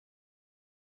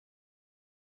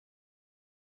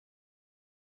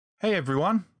Hey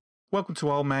everyone, welcome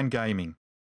to Old Man Gaming.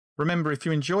 Remember, if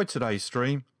you enjoyed today's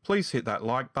stream, please hit that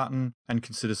like button and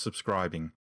consider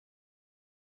subscribing.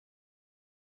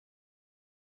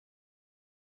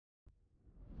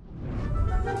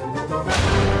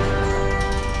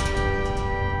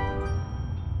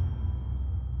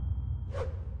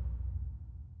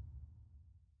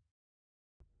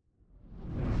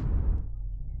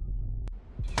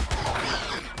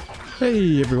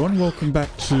 Hey everyone, welcome back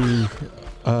to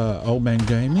Old Man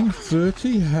Gaming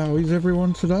 30. How is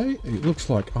everyone today? It looks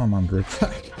like I'm under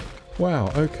attack.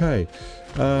 Wow, okay.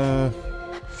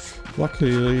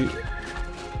 Luckily,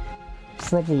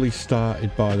 probably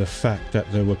started by the fact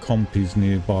that there were compies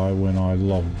nearby when I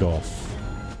logged off.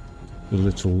 The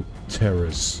little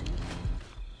terrors.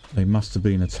 They must have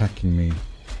been attacking me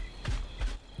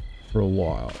for a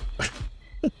while.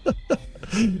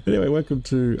 Anyway, welcome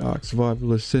to Ark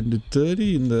Survival Ascended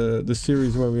 30 in the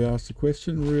series where we ask the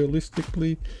question,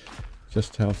 realistically,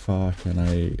 just how far can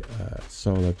a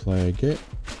solo player get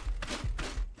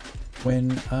when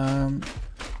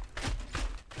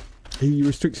he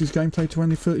restricts his gameplay to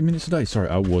only 30 minutes a day? Sorry,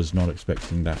 I was not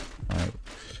expecting that.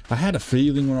 I had a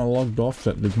feeling when I logged off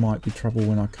that there might be trouble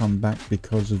when I come back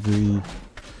because of the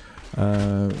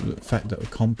fact that the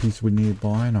compies were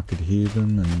nearby and I could hear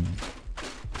them and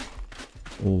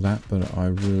all that, but I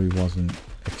really wasn't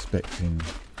expecting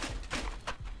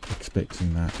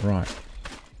that. Right,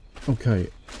 okay.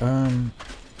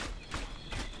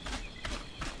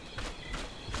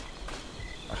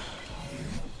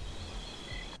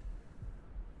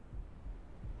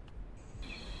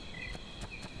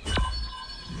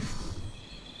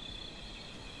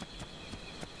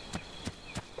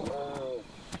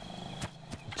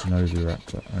 It's an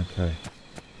Oviraptor. Okay,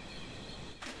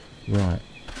 right.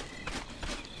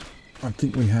 I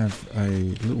think we have a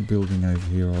little building over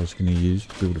here I was going to use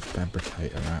to build a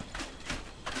fabricator at.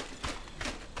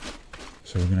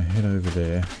 So we're going to head over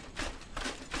there.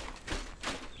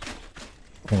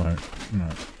 Oh no.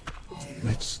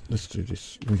 Let's do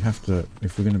this. We have to,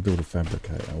 if we're going to build a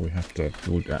fabricator, we have to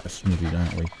build at a smithy,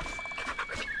 don't we?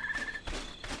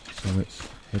 So let's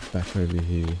head back over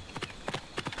here.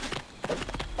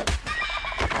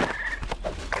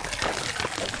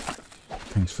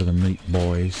 Thanks for the meat,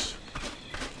 boys.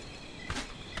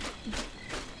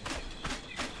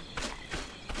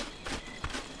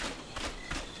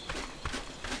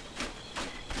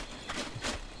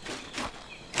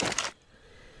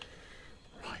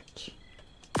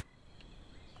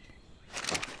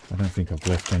 I don't think I've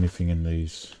left anything in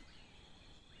these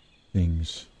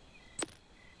things.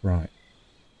 Right.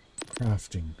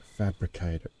 Crafting,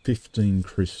 fabricator, 15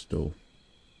 crystal,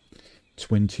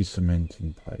 20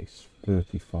 cementing paste,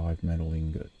 35 metal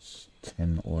ingots,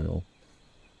 10 oil.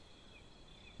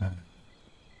 Right.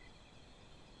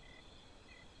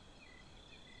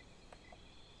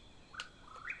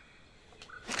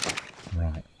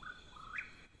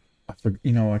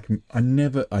 I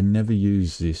never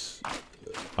use this.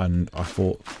 And I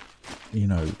thought,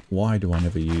 why do I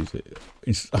never use it?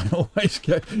 I always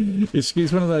go, it's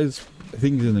one of those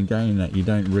things in the game that you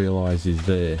don't realise is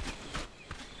there,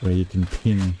 where you can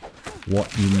pin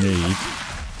what you need.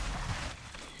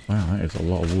 Wow, that is a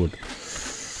lot of wood.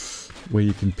 Where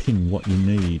you can pin what you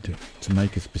need to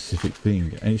make a specific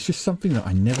thing. And it's just something that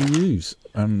I never use.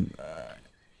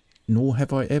 Nor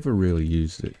have I ever really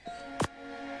used it.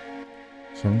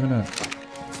 So I'm going to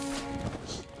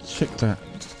check that.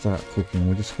 Start cooking.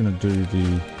 We're just going to do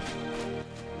the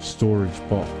storage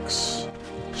box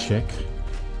check.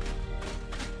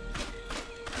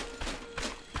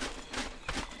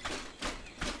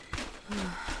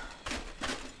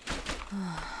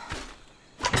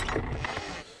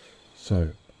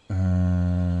 So we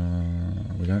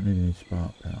don't need any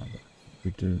spark powder.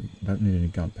 We don't need any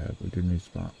gunpowder. We do need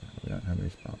spark powder. We don't have any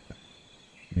spark powder.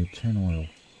 We need 10 oil.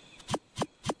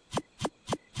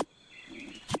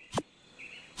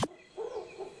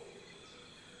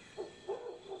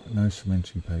 No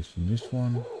cementing paste in this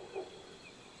one.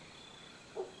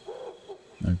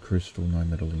 No crystal, no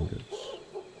metal ingots.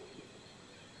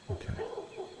 Okay.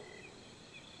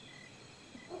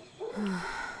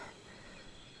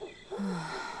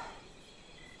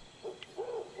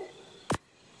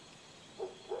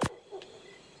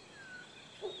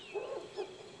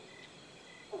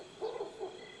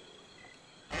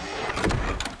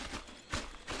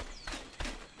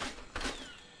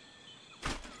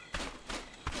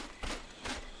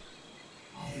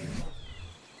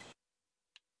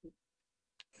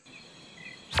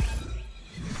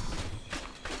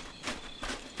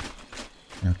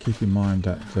 Now keep in mind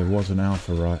that there was an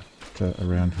alpha right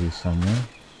around here somewhere.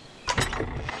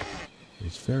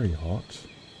 It's very hot.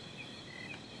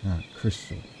 Right,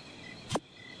 crystal.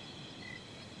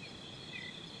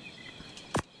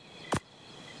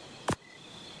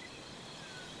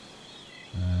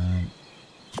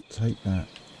 Take that,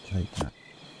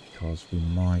 because we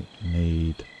might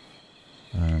need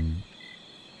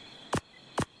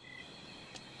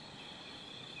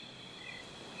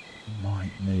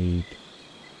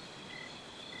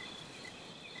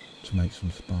to make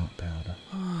some spark powder.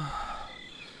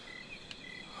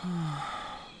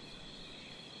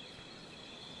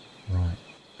 Right,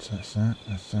 so that's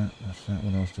that.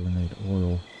 What else do we need?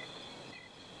 Oil.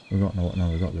 We've got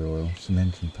we've got the oil.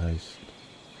 Cement and paste.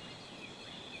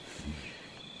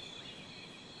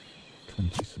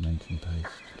 20 cement and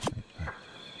paste. Take that.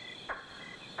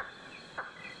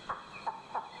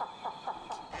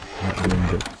 Metal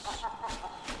ingots.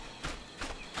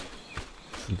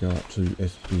 If we go up to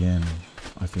SPM,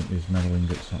 I think there's metal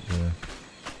ingots up there.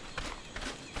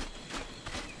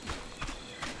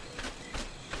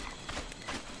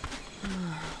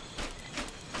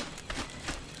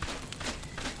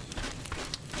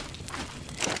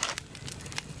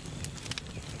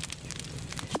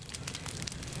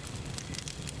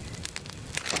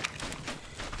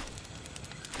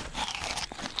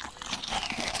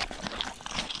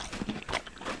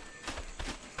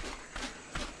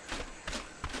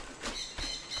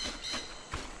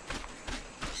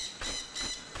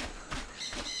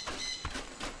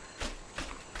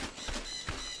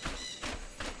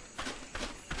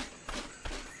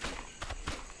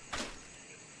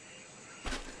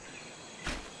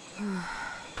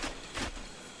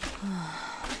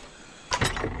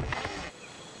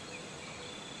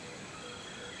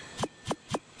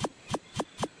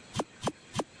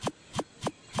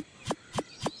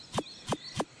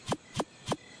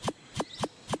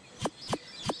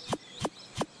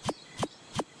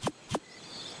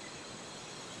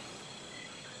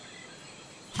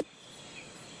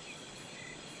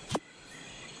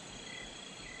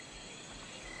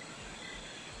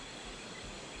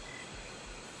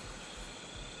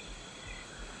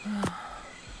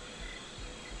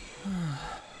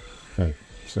 Okay,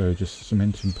 so just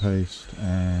cement and paste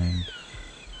and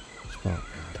spark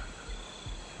powder.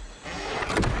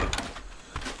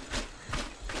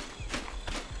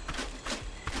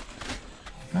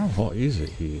 How hot is it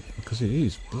here? Because it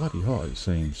is bloody hot, it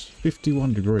seems.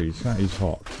 51 degrees, that is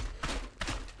hot.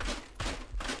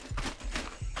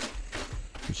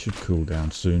 It should cool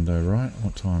down soon though, right?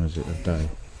 What time is it of day?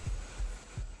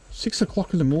 6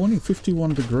 o'clock in the morning,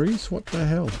 51 degrees? What the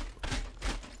hell?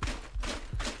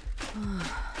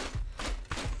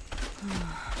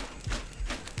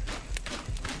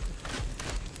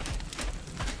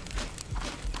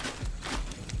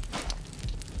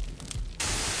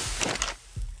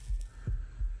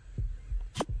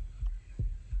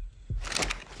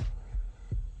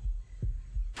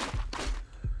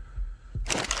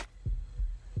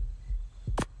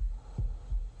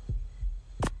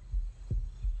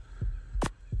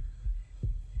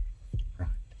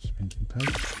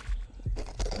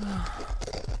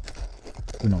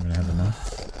 We're not going to have enough.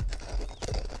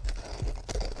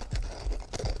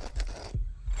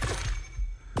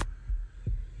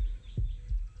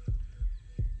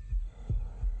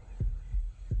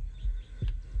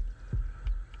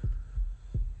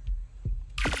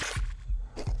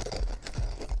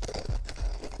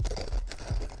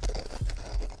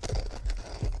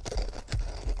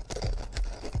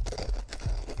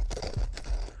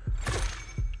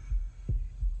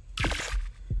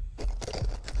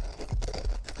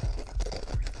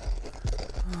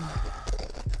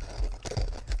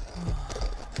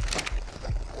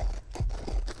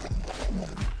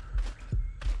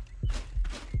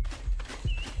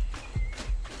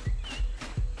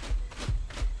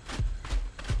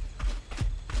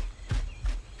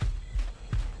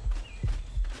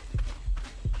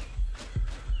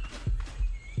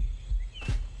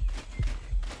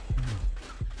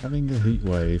 Having the heat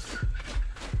wave.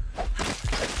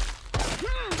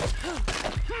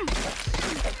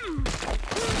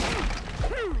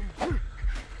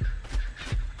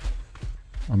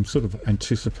 I'm sort of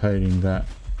anticipating that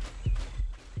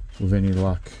with any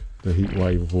luck the heat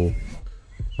wave will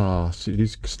pass. It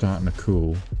is starting to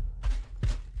cool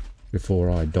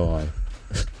before I die.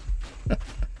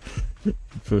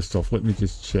 First off, let me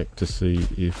just check to see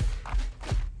if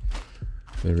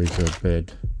there is a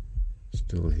bed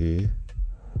still here.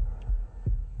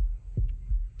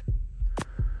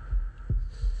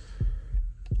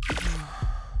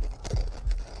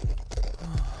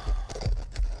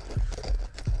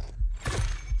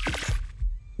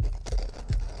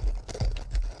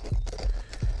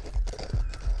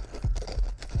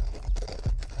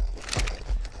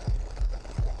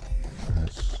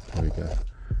 go.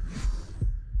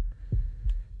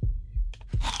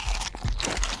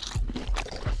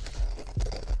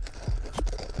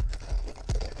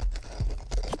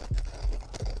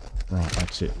 Right,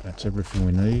 that's it. That's everything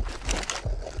we need.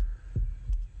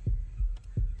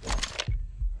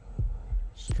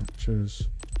 Structures,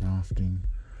 rafting.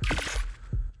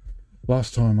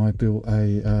 Last time I built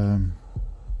a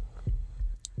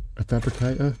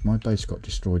fabricator, my base got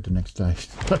destroyed the next day.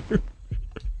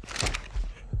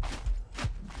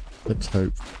 Let's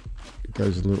hope it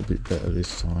goes a little bit better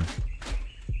this time.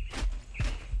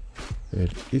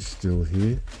 It is still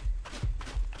here.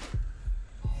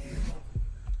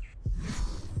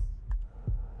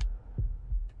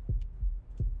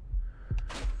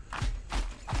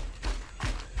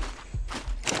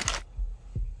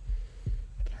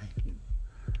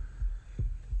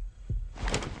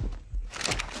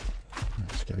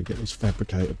 Get this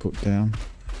fabricator put down.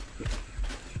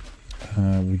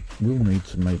 We will need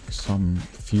to make some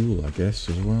fuel, I guess,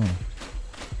 as well.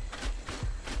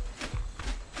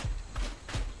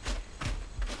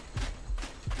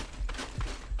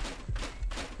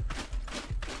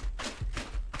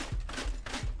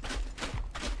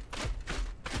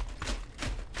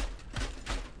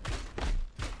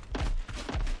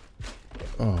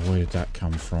 Oh, where did that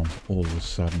come from? All of a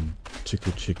sudden,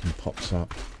 Tickle Chicken pops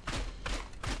up.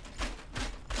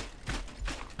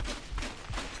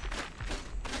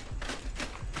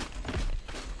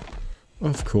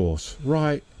 Of course,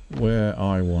 right where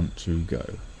I want to go.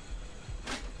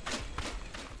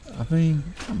 I mean,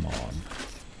 come on.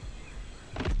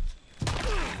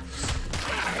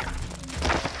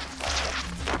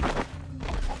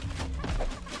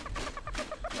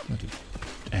 Bloody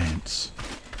ants.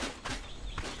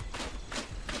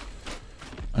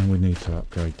 And we need to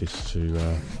upgrade this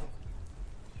to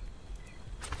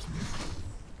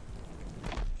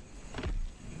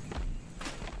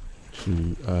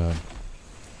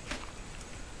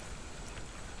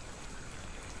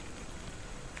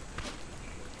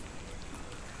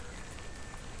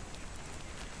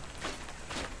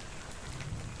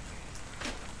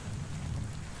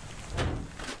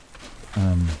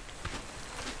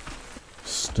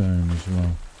stone as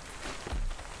well.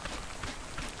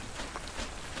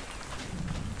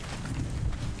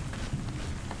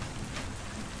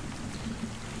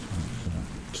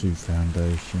 Two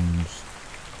foundations,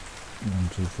 1,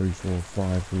 2, 3, 4,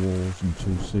 5 walls and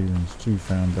 2 ceilings, 2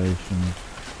 foundations.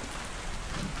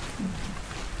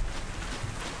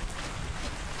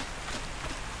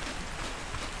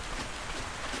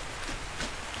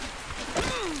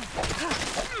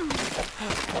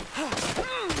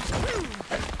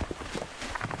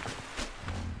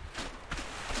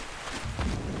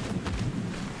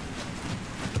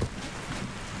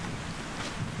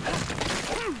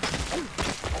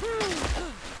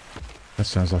 That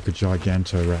sounds like a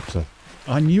Gigantoraptor.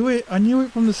 I knew it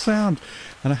from the sound,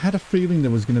 and I had a feeling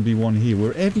there was going to be one here.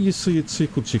 Wherever you see a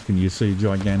Tickle Chicken, you see a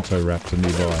Gigantoraptor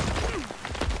nearby.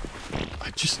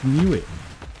 I just knew it.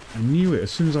 I knew it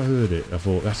as soon as I heard it. I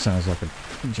thought, that sounds like a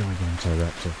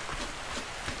Gigantoraptor.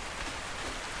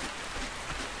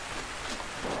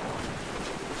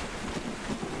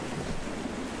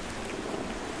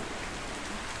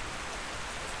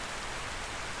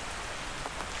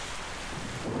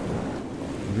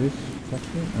 This, that's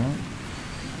it, right?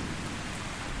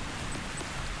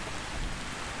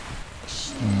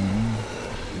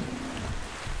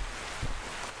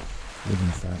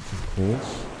 Wooden facts, of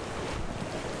course.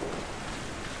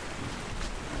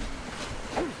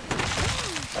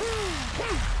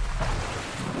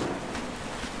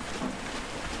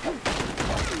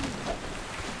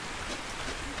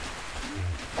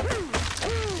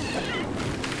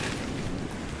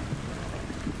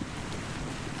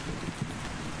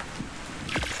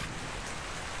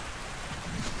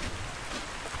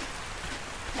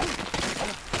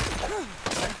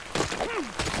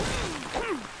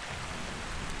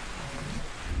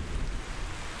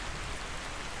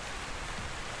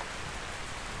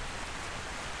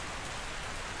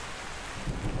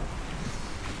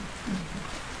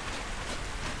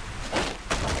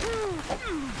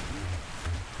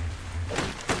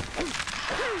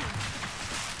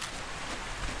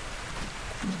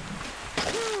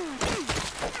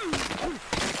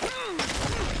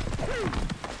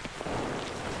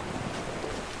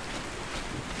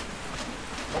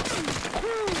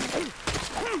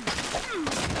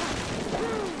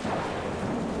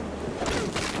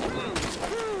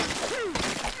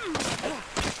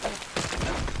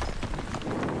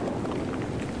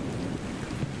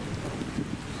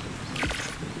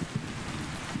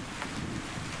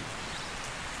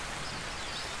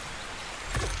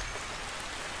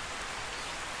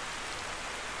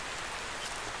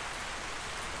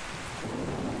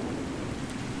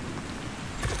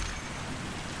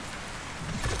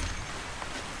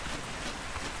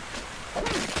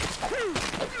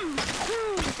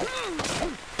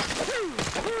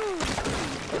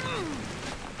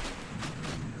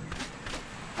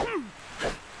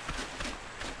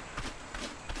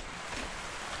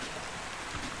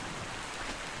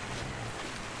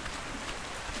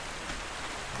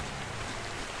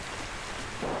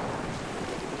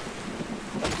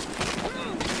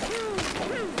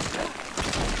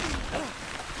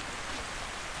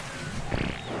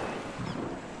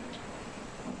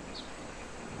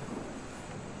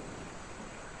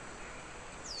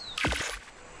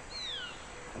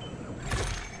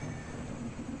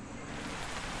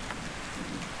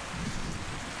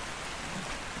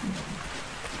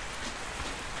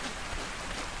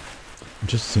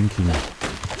 Just thinking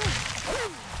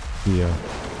here.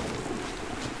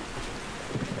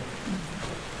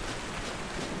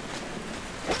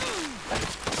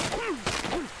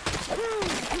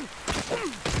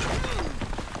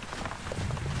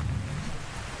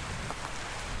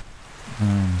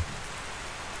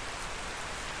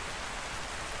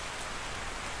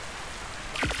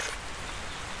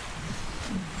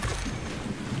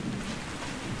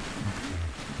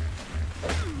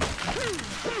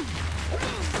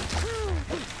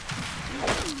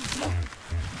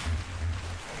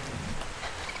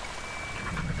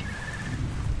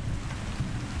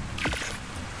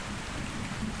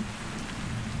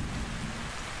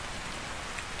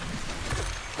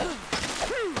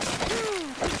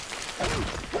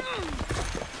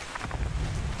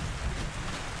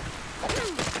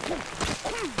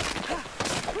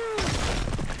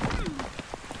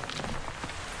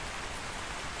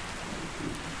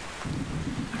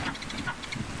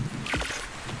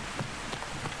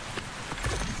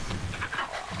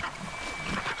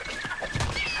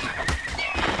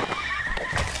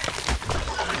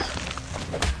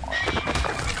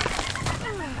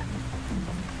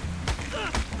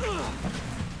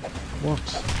 What?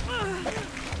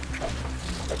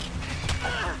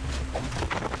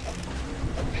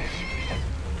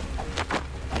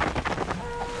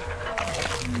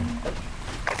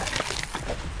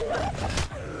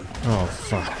 Oh,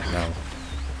 fuck hell.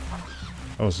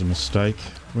 That was a mistake.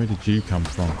 Where did you come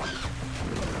from?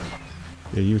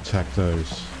 Yeah, you attack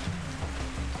those.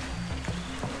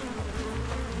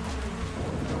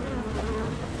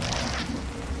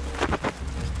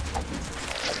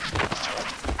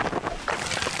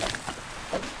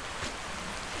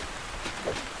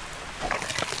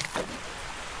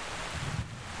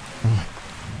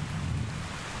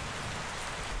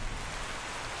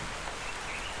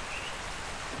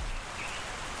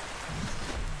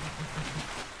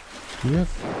 Do you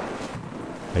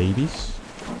have babies?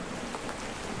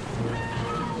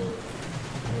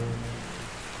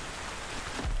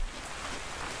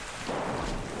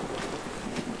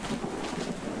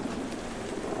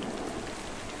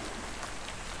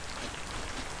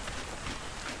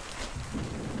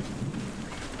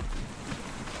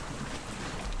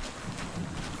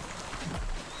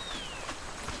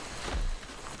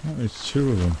 Oh, there's two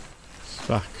of them.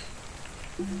 Stuck.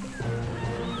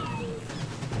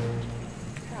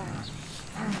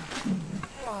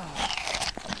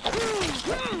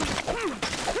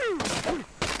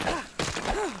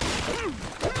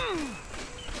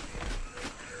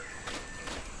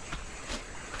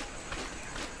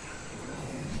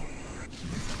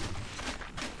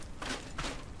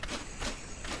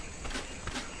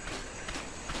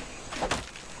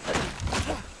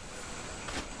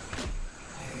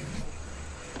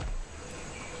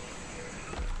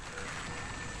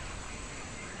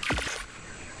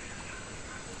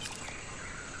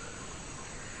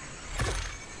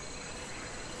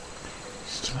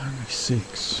 Still only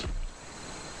 6.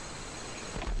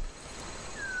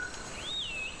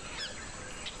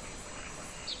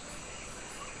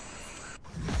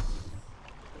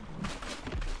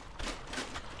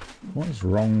 What is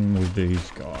wrong with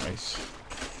these guys?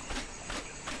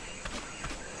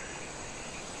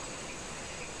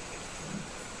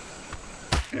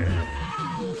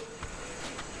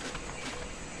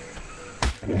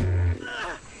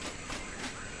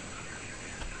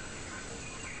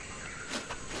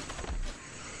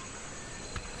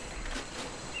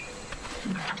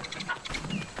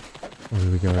 Oh,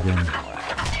 here we go again.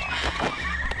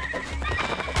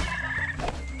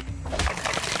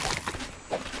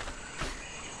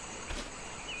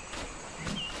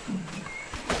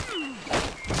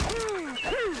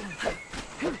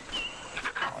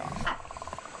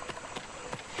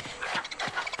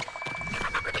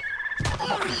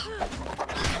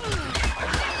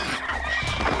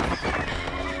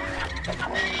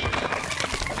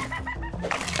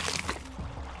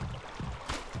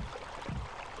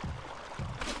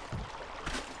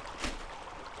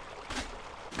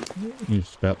 You're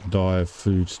just about to die of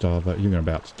food starvation. You're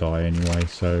about to die anyway,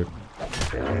 so...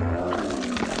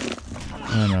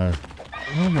 I know.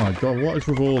 Oh my god, what is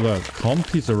with all the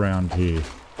compies around here?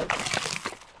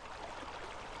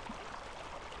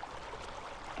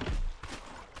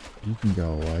 You can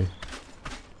go away.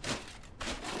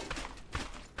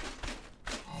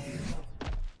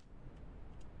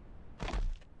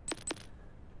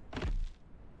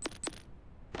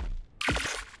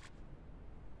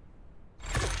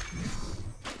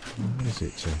 What is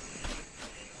it to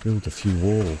build a few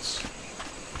walls?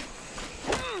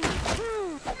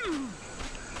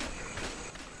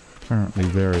 Apparently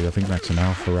very, I think that's an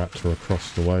alpha raptor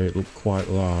across the way. It looked quite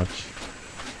large.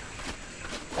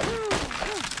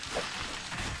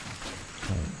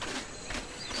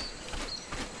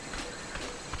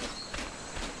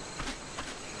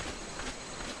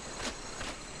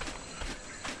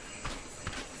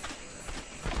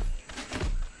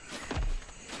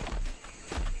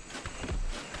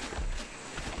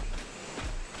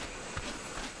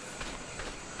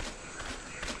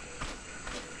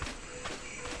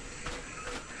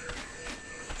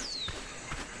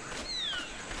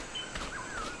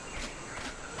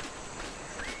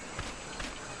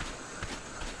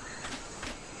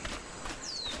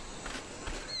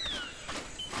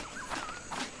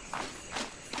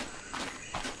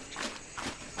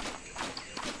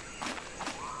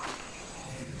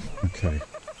 Okay.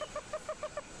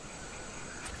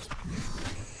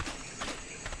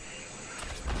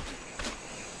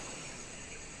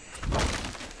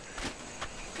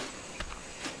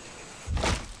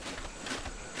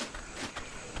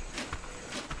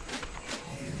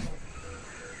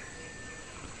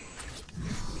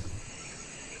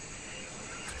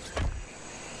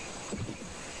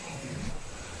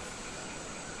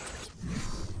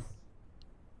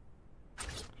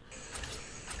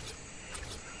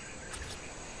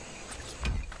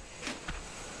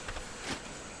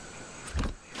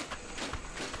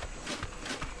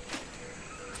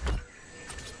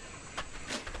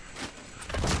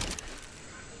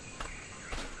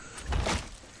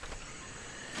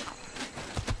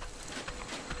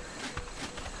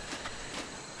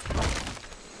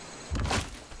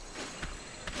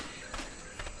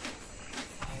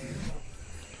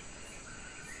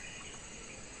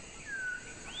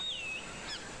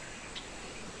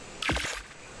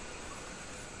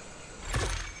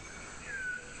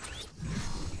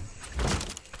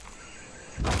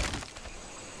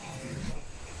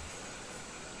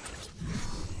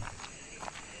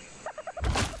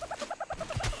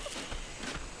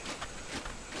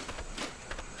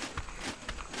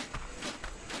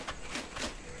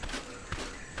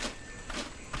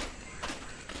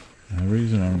 The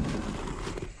reason I'm...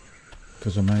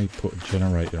 because I may put a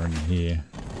generator in here.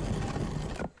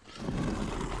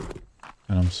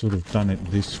 And I'm sort of done it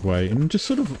this way. And just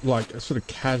sort of like a sort of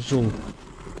casual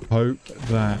hope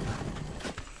that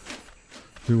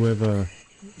whoever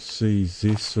sees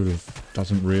this sort of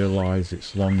doesn't realise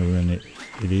it's longer than it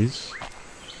is.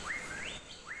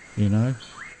 You know?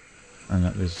 And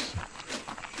that there's...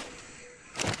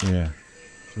 yeah.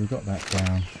 So we've got that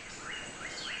down.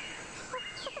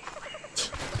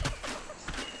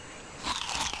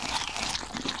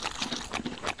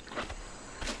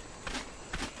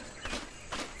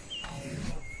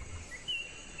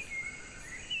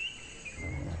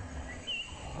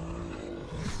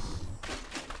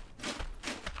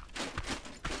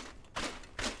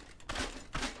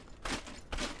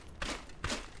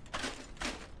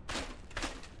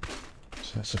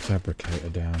 So that's a fabricator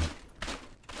down.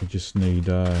 We just need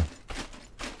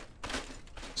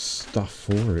stuff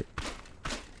for it.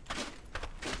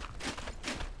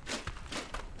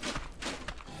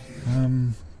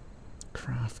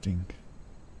 Crafting.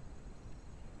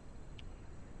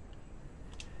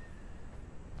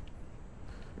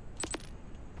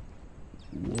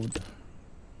 Wood.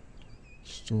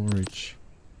 Storage.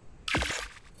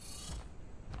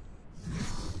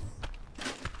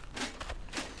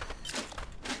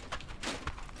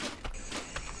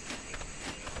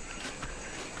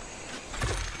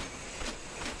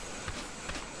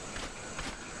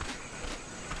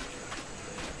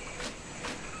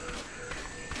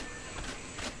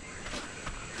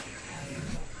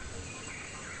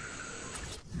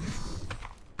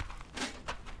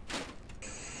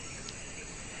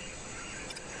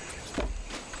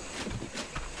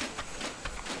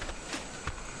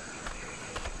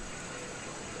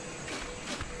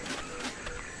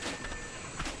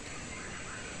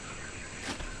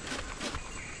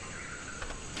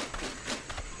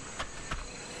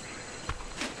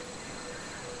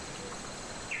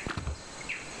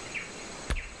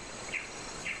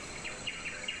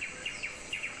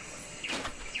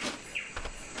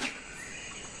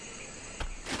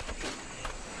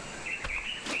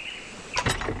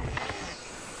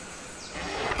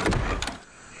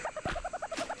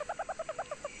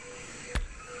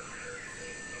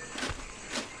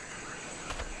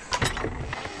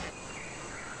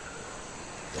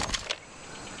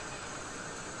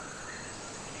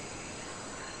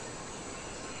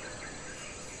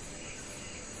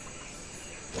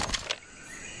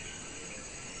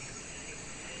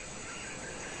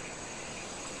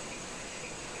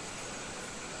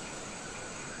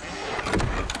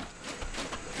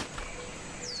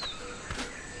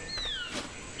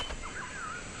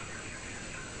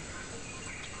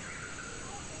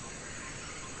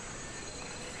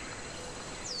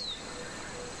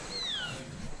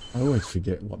 I always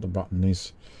forget what the button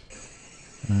is.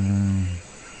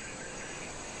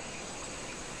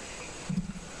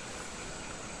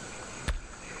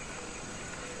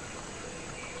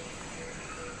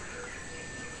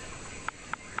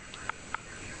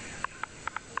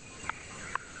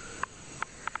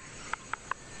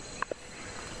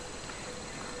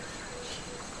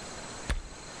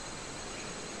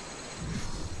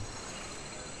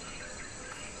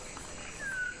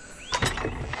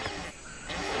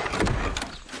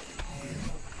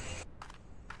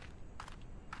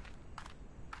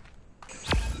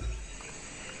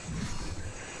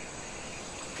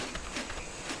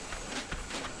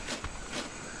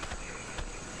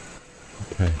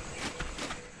 Okay.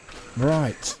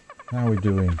 Right. How are we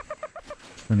doing?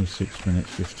 26 minutes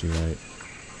 58.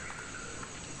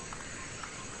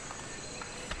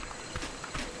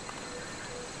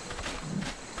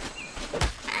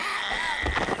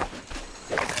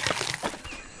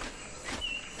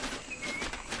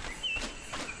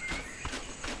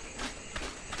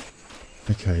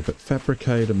 Okay, but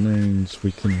fabricator means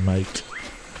we can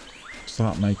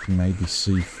start making maybe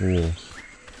C4.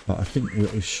 But I think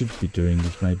what we should be doing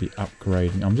is maybe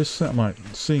upgrading. I'm just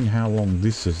seeing how long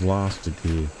this has lasted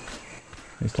here.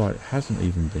 It's like it hasn't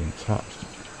even been touched.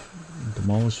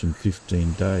 Demolished in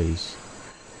 15 days.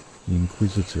 The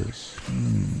Inquisitors.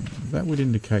 That would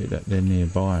indicate that they're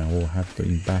nearby or have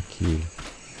been back here.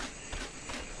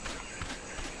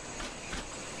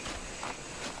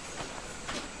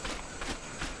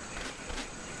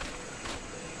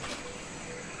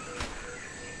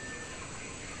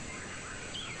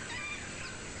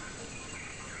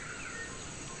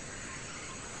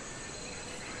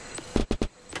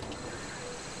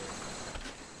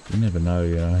 You never know,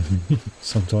 you know.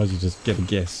 Sometimes you just get a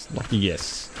guess. Lucky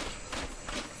guess.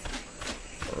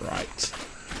 Right.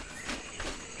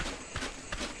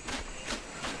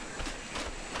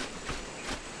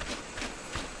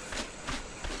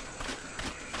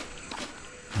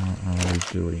 How are we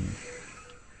doing?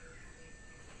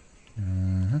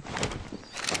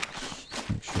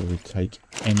 Make sure we take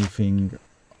anything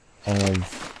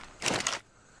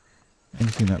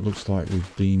that looks like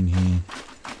we've been here.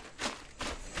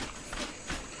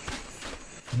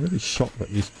 I'm really shocked that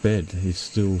this bed is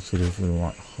still sort of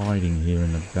like hiding here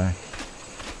in the back.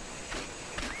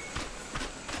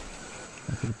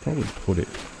 I could probably put it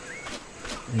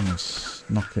in,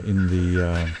 snuck it in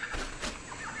the,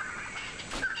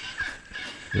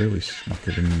 really snuck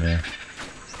it in there.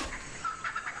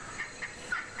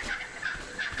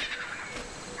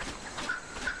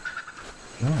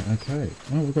 Right, okay.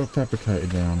 Well, we've got a fabricator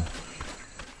down.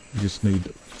 We just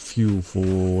need fuel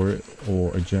for it,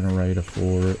 or a generator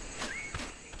for it.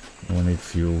 We'll need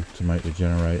fuel to make the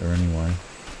generator anyway.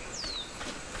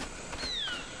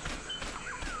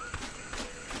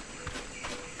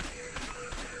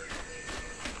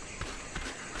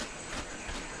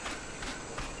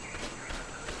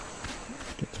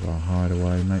 Get to our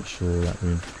hideaway, make sure that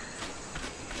we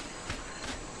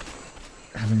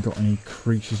haven't got any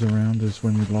creatures around us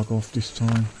when we log off this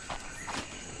time.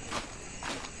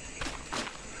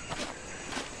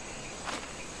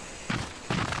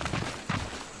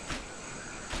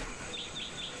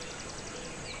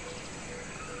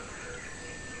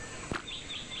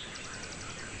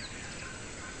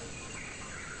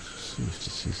 See if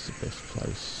this is the best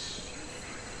place.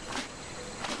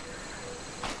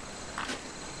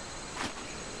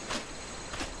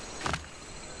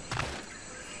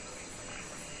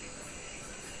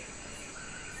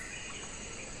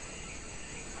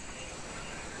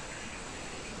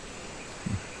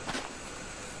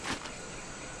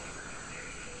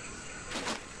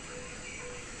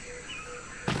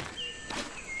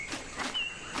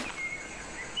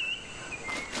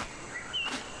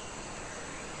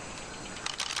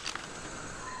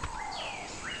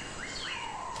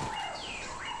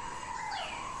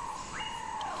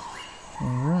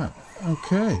 Alright,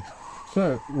 okay,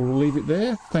 so we'll leave it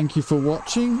there. Thank you for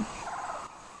watching.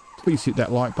 Please hit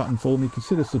that like button for me,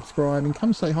 consider subscribing,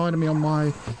 come say hi to me on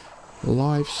my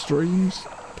live streams.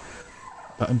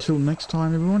 But until next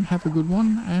time everyone, have a good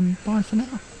one and bye for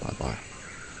now. Bye bye.